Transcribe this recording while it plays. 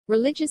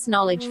Religious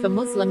knowledge for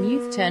Muslim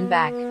youth turn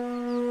back.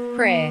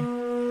 Prayer.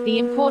 The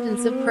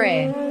importance of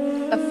prayer.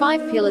 Of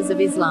 5 pillars of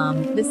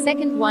Islam, the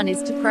second one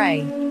is to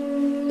pray.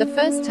 The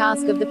first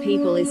task of the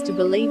people is to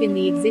believe in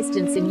the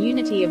existence and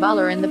unity of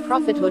Allah and the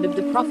prophethood of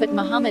the Prophet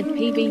Muhammad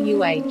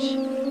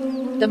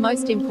PBUH. The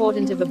most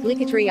important of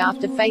obligatory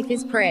after faith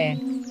is prayer.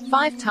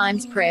 5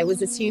 times prayer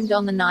was assumed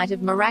on the night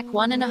of Mi'raj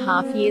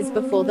 1.5 years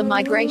before the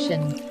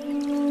migration.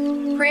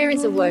 Prayer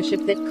is a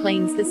worship that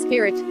cleans the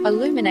spirit,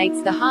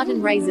 illuminates the heart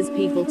and raises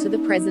people to the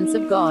presence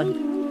of God.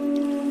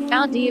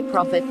 Our dear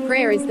Prophet,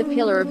 prayer is the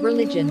pillar of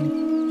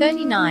religion.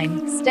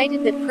 39,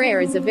 stated that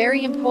prayer is a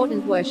very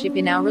important worship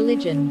in our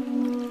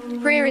religion.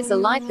 Prayer is a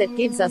light that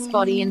gives us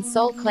body and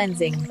soul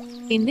cleansing.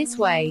 In this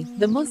way,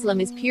 the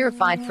Muslim is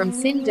purified from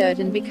sin dirt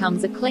and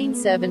becomes a clean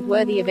servant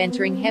worthy of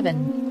entering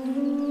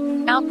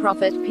heaven. Our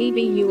Prophet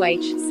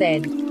PBUH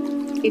said,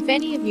 "If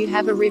any of you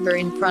have a river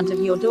in front of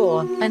your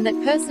door, and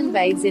that person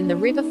bathes in the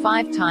river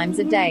 5 times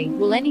a day,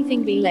 will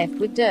anything be left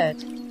with dirt?"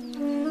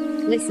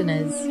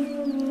 Listeners,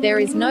 "There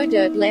is no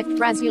dirt left,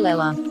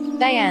 Rasulallah."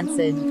 They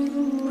answered,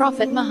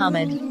 "Prophet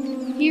Muhammad,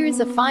 here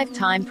is a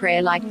 5-time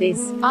prayer like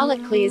this, Allah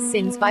clears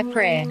sins by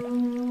prayer."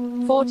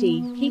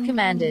 40, he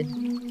commanded,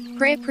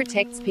 "Prayer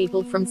protects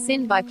people from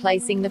sin by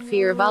placing the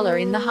fear of Allah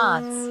in the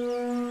hearts."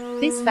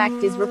 This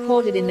fact is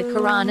reported in the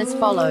Quran as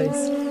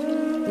follows.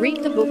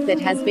 Read the book that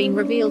has been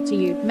revealed to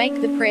you,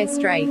 make the prayer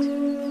straight.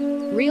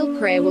 Real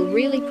prayer will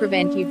really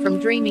prevent you from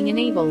dreaming an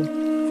evil.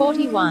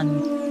 41.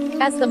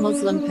 As the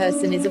Muslim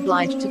person is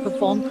obliged to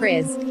perform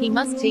prayers, he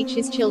must teach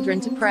his children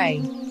to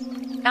pray.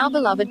 Our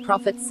beloved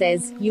Prophet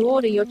says, "You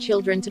order your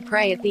children to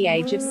pray at the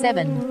age of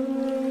 7.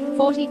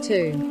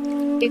 42.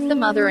 If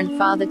the mother and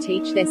father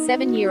teach their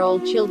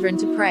 7-year-old children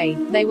to pray,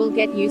 they will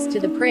get used to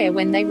the prayer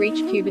when they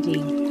reach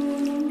puberty.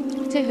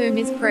 To whom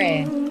is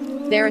prayer?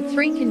 There are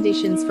 3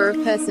 conditions for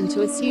a person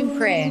to assume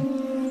prayer.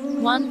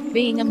 1.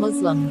 Being a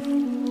Muslim.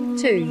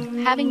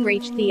 2. Having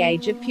reached the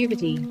age of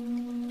puberty.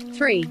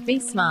 3. Be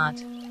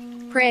smart.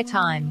 Prayer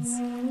times.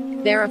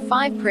 There are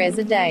 5 prayers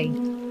a day.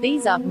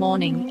 These are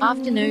morning,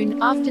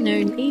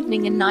 afternoon,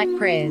 evening and night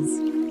prayers.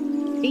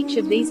 Each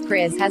of these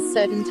prayers has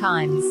certain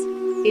times.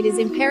 It is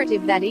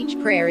imperative that each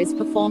prayer is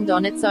performed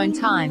on its own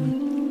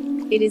time.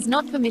 It is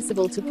not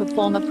permissible to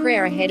perform a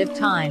prayer ahead of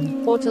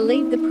time, or to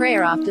leave the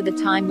prayer after the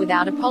time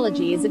without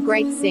apology is a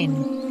great sin.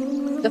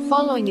 The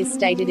following is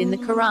stated in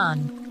the Quran.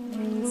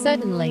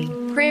 Certainly,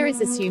 prayer is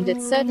assumed at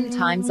certain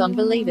times on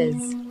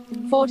believers.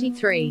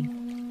 43.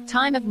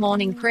 Time of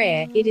morning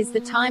prayer, it is the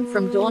time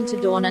from dawn to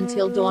dawn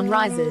until dawn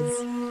rises.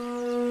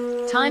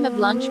 Time of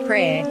lunch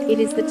prayer, it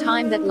is the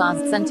time that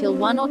lasts until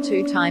 1 or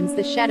 2 times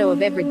the shadow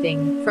of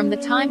everything, from the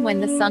time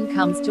when the sun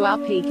comes to our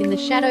peak and the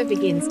shadow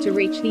begins to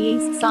reach the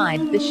east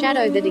side, the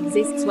shadow that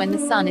exists when the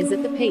sun is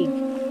at the peak.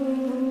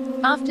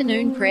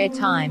 Afternoon prayer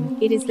time,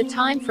 it is the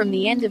time from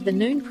the end of the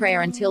noon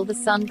prayer until the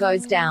sun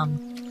goes down.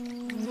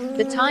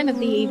 The time of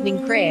the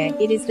evening prayer,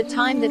 it is the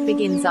time that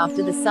begins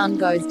after the sun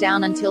goes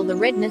down until the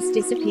redness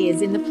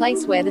disappears in the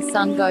place where the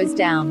sun goes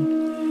down.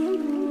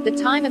 The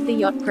time of the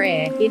yacht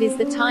prayer, it is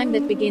the time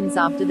that begins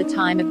after the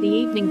time of the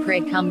evening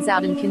prayer comes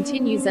out and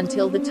continues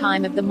until the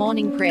time of the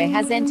morning prayer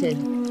has entered.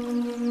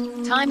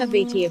 Time of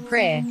Vitir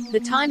prayer, the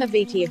time of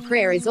Vitir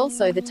prayer is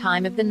also the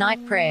time of the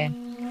night prayer.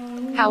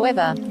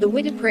 However, the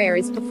Witr prayer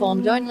is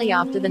performed only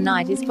after the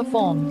night is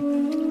performed.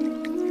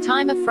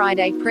 Time of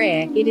Friday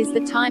prayer, it is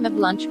the time of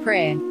lunch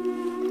prayer.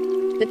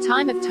 The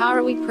time of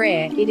Taraweeh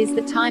prayer, it is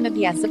the time of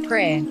Yasr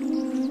prayer.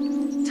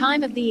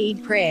 Time of the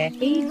Eid prayer,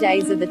 Eid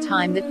days are the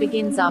time that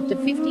begins after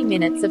 50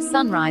 minutes of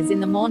sunrise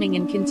in the morning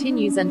and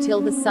continues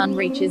until the sun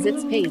reaches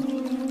its peak.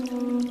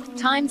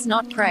 Times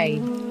not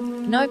prayed.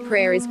 No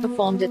prayer is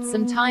performed at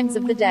some times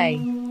of the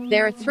day.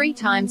 There are 3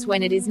 times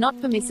when it is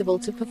not permissible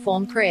to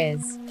perform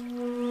prayers.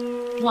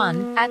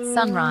 1. At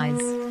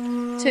sunrise.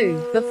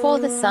 2. Before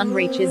the sun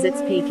reaches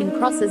its peak and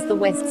crosses the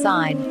west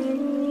side.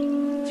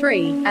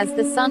 3. As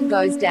the sun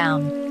goes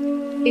down.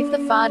 If the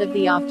fard of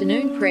the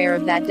afternoon prayer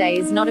of that day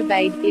is not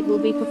obeyed, it will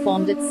be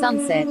performed at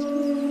sunset.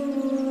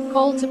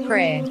 Call to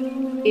prayer.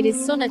 It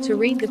is sunnah to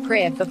read the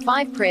prayer for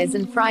 5 prayers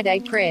and Friday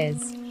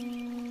prayers.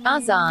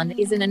 Azan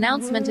is an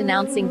announcement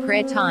announcing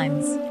prayer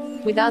times.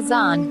 With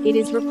Azan, it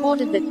is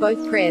reported that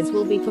both prayers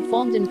will be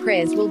performed and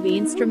prayers will be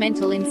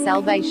instrumental in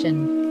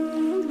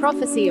salvation.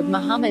 Prophecy of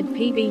Muhammad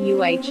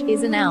PBUH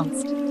is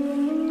announced.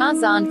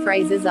 Azan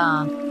phrases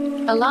are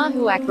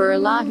Allahu Akbar,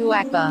 Allahu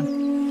Akbar.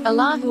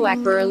 Allahu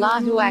Akbar,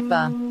 Allahu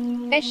Akbar.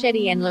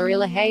 Ashhadu an la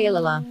ilaha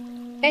illallah.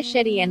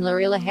 Ashhadu an la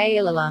ilaha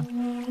illallah.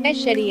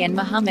 Ashhadu an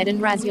Muhammadan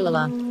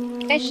Rasulullah.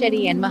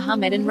 Ashhadu an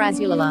Muhammadan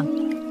Rasulullah.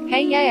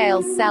 Hayya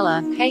al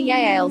Salah,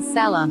 Hayya al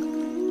Salah.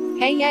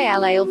 Hayya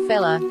al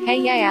Fella,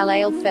 Hayya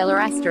al Fella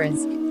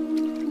asterisk.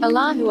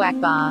 Allahu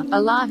Akbar,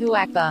 Allahu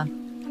Akbar.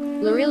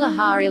 La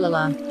ilaha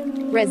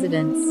illallah.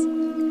 Residence.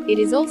 It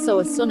is also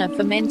a sunnah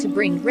for men to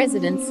bring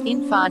residence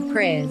in fard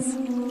prayers.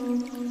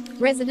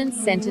 Residence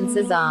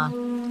sentences are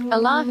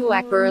Allahu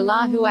Akbar,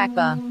 Allahu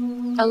Akbar.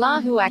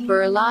 Allahu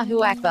Akbar,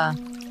 Allahu Akbar.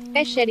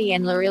 Ashhadu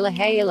an la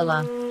ilaha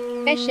illallah.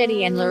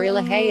 Ashhadu an la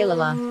ilaha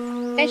illallah.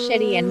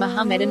 Eshedi en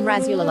Muhammadan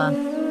Rasulullah.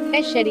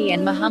 Eshedi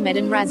en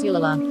Muhammadan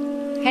Rasulullah.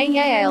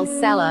 Hayya al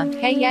Salah,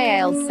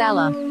 Hayya al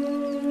Salah.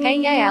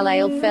 Hayya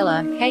al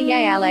Fella, Hayya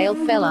al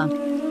Fella.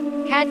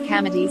 Kad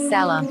Kamati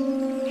Salah.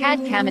 Kad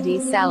Kamati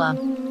Salah.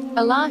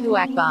 Allahu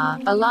Akbar,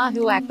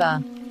 Allahu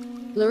Akbar.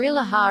 La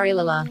ilaha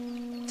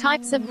illallah.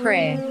 Types of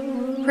prayer.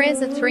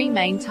 Prayers are three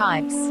main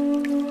types.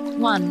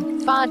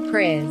 1. Fard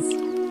prayers.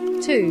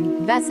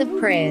 2. Vasab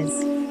prayers.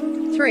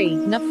 3.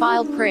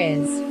 Nafil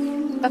prayers.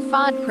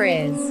 Fard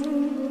prayers.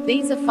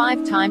 These are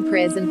 5-time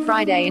prayers and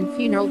Friday and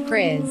funeral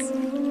prayers.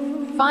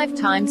 5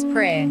 times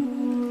prayer.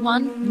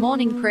 1.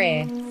 Morning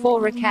prayer,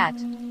 4 rakat.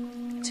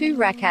 2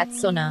 rakat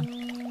sunnah.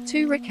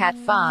 2 rakat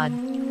fard.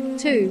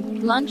 2.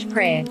 Lunch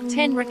prayer,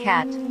 10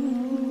 rakat.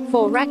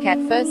 4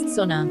 rakat first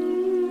sunnah.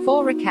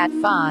 4 rakat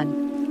fard.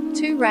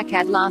 2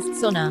 rakat last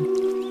sunnah.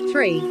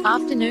 3.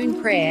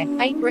 Afternoon prayer,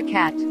 8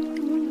 rakat.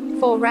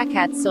 4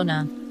 rakat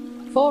sunnah.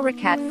 4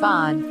 rakat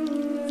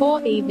fard.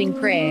 4. Evening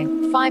prayer,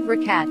 5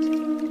 rakat.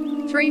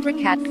 3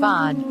 rakat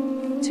fard.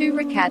 2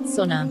 rakat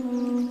sunnah.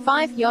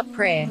 5. Yacht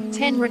prayer,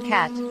 10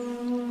 rakat.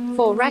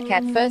 4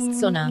 rakat first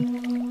sunnah.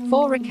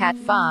 4 rakat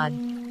fard.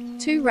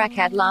 2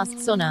 rakat last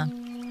sunnah.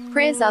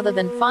 Prayers other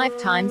than 5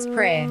 times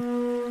prayer.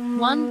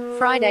 1.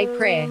 Friday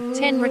prayer,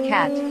 10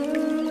 rakat.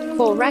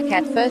 4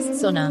 rakat first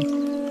sunnah.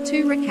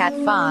 2 rakat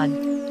fard.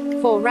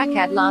 4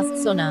 rakat last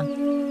sunnah.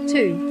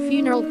 2.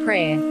 Funeral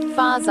prayer,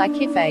 farz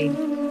kifade.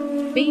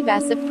 B.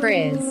 Vasab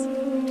prayers.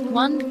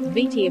 1.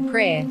 Vitia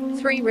prayer,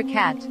 3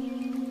 rakat.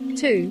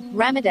 2.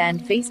 Ramadan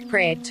feast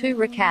prayer, 2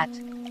 rakat.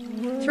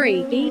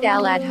 3. Eid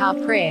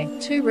al-Adha prayer,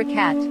 2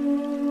 rakat.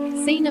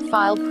 C.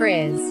 Nafil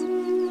prayers.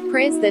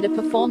 Prayers that are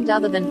performed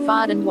other than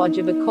fard and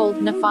wajib are called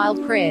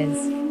nafil prayers.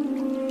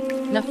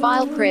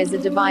 Nafil prayers are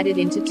divided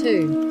into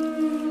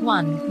 2.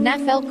 1.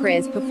 Nafil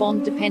prayers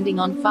performed depending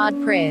on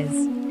fard prayers.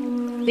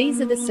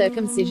 These are the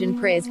circumcision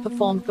prayers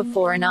performed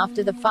before and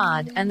after the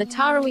fard, and the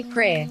Taraweeh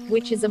prayer,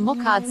 which is a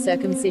muqad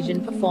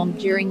circumcision performed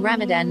during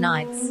Ramadan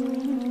nights.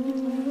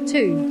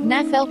 2.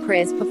 Nafil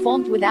prayers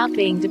performed without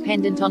being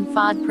dependent on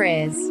fard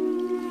prayers.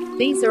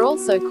 These are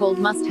also called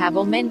must-have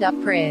or mend-up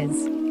prayers.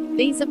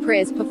 These are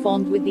prayers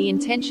performed with the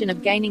intention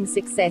of gaining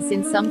success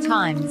in some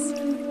times.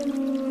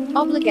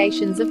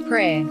 Obligations of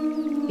prayer.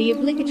 The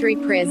obligatory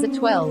prayers are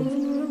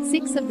 12.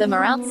 6 of them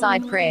are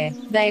outside prayer.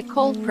 They are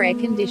called prayer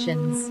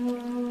conditions.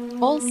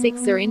 All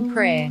 6 are in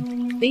prayer.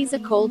 These are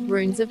called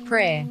runes of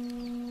prayer.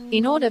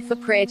 In order for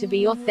prayer to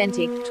be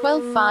authentic,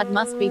 12 fard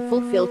must be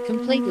fulfilled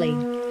completely.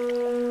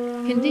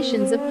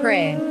 Conditions of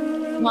prayer.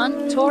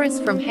 1. Taurus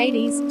from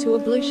Hades, to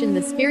ablution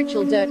the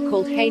spiritual dirt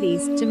called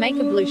Hades, to make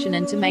ablution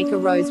and to make a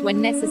rose when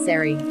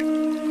necessary.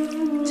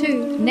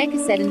 2.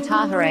 Nekaset and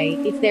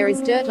tahare, if there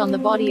is dirt on the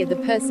body of the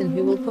person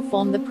who will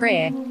perform the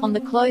prayer, on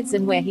the clothes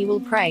and where he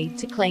will pray,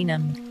 to clean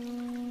them.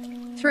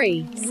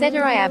 3.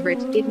 Setarai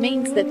avrit, it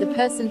means that the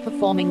person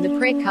performing the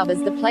prayer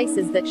covers the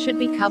places that should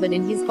be covered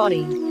in his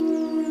body.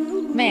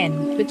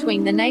 Men,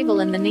 between the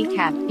navel and the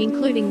kneecap,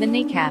 including the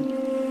kneecap.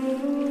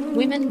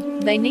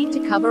 Women, they need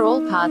to cover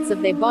all parts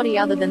of their body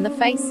other than the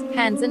face,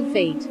 hands and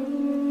feet.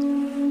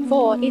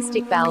 4.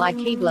 Istiqbal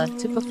Qibla,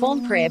 to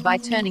perform prayer by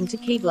turning to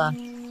Qibla.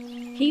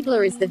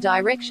 Qibla is the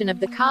direction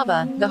of the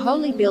Kaaba, the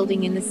holy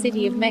building in the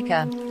city of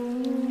Mecca.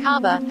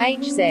 Kaaba,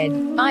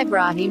 HZ,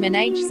 Ibrahim and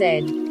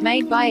HZ,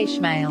 made by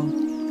Ishmael.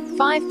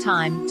 5.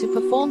 Time, to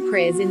perform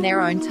prayers in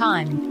their own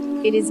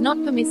time. It is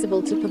not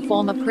permissible to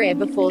perform a prayer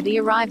before the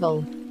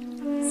arrival.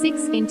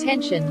 6.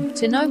 Intention,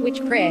 to know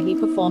which prayer he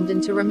performed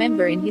and to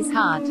remember in his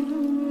heart.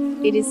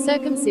 It is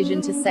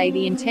circumcision to say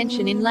the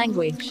intention in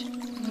language.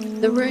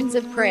 The runes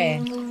of prayer.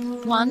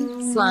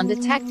 1. Slander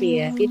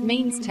takbir, it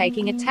means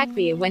taking a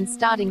takbir when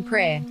starting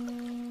prayer.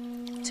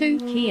 2.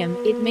 Qiyam,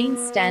 it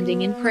means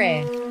standing in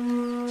prayer.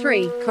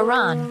 3.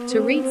 Quran, to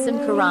read some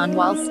Quran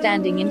while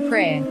standing in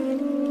prayer.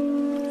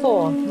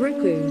 4.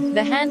 Ruku,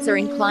 the hands are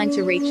inclined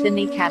to reach the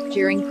kneecap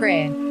during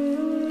prayer.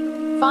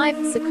 5.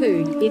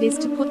 Sukood, it is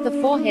to put the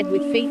forehead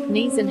with feet,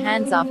 knees and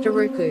hands after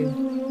ruku.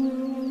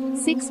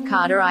 6.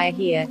 Qadaraya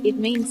here, it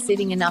means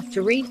sitting enough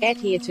to read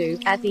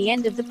Atiyatu at the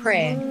end of the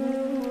prayer.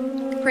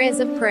 Prayers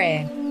of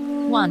prayer.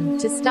 1.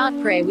 To start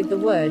prayer with the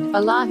word,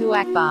 Allahu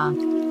Akbar.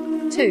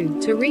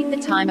 2. To read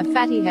the time of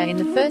Fatiha in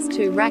the first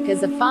 2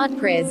 rakas of fard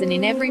prayers and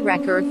in every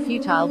rakah of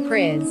futile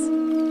prayers.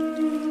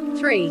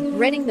 3.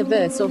 Reading the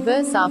verse or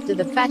verse after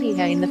the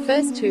Fatiha in the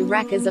first 2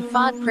 rakas of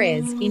fard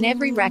prayers, in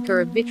every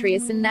rakah of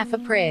vitrius and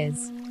nafa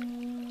prayers.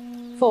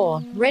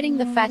 4. Reading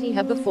the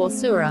Fatiha before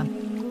surah.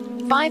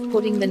 5.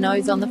 Putting the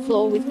nose on the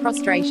floor with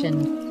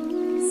prostration.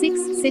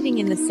 6. Sitting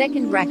in the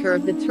second rakah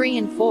of the 3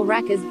 and 4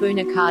 rakas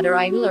Buna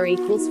Qadar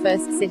equals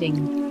first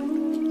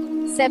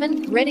sitting.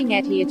 7. Reading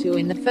Atiyatu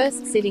in the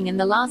first sitting and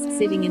the last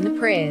sitting in the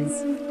prayers.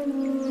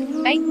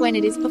 8. When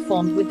it is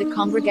performed with the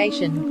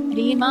congregation,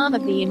 the Imam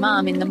of the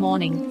Imam in the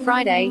morning,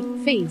 Friday,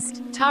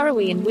 feast,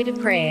 Taraweeh and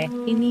Witr prayer,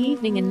 in the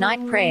evening and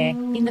night prayer,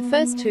 in the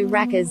first 2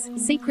 rakas,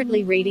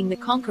 secretly reading the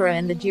Conqueror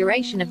and the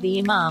duration of the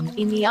Imam,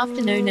 in the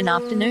afternoon and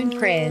afternoon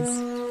prayers.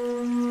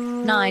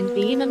 9.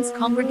 The Imam's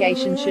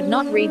congregation should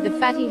not read the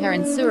Fatiha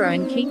and Surah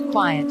and keep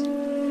quiet.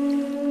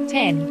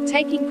 10.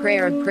 Taking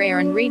prayer of prayer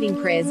and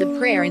reading prayers of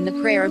prayer in the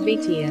prayer of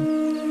Vitir.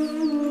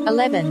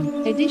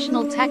 11.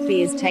 Additional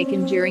takbir is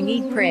taken during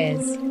Eid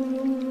prayers.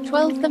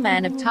 12. The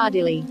man of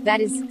Tardili, that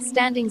is,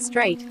 standing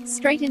straight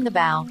in the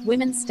bow.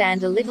 Women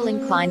stand a little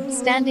inclined,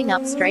 standing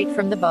up straight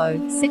from the bow,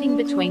 sitting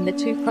between the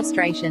two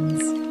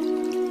prostrations.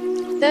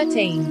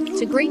 13.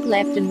 To greet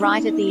left and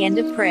right at the end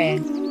of prayer.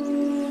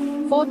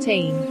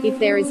 14. If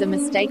there is a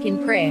mistake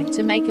in prayer,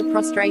 to make a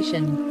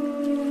prostration.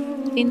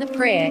 In the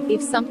prayer,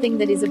 if something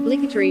that is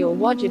obligatory or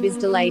wajib is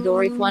delayed,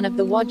 or if one of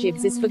the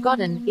wajibs is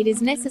forgotten, it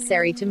is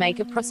necessary to make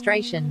a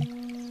prostration.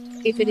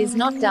 If it is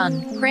not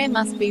done, prayer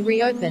must be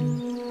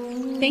reopened.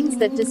 Things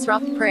that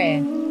disrupt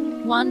prayer.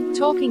 1.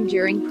 Talking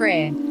during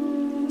prayer.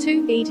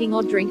 2. Eating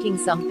or drinking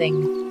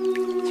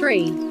something.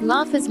 3.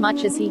 Laugh as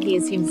much as he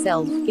hears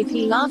himself. If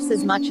he laughs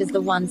as much as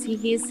the ones he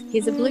hears,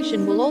 his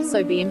ablution will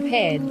also be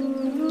impaired.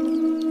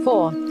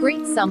 4.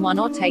 Greet someone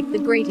or take the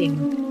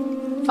greeting.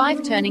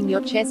 5. Turning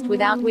your chest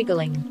without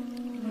wiggling.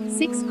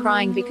 6.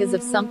 Crying because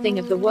of something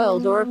of the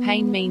world or a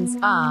pain means,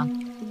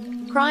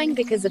 crying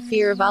because of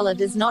fear of Allah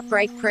does not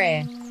break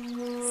prayer.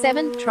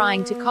 7.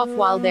 Trying to cough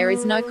while there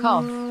is no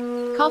cough.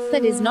 Cough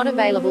that is not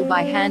available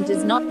by hand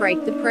does not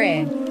break the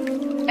prayer.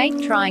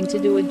 8. Trying to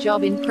do a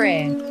job in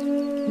prayer.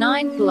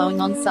 9. Blowing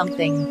on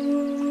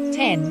something.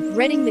 10.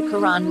 Reading the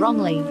Quran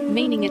wrongly,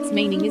 meaning its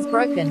meaning is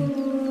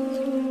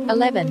broken.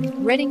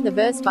 11. Reading the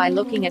verse by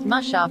looking at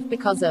mushaf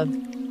because of.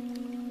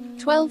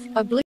 12. Oblivion.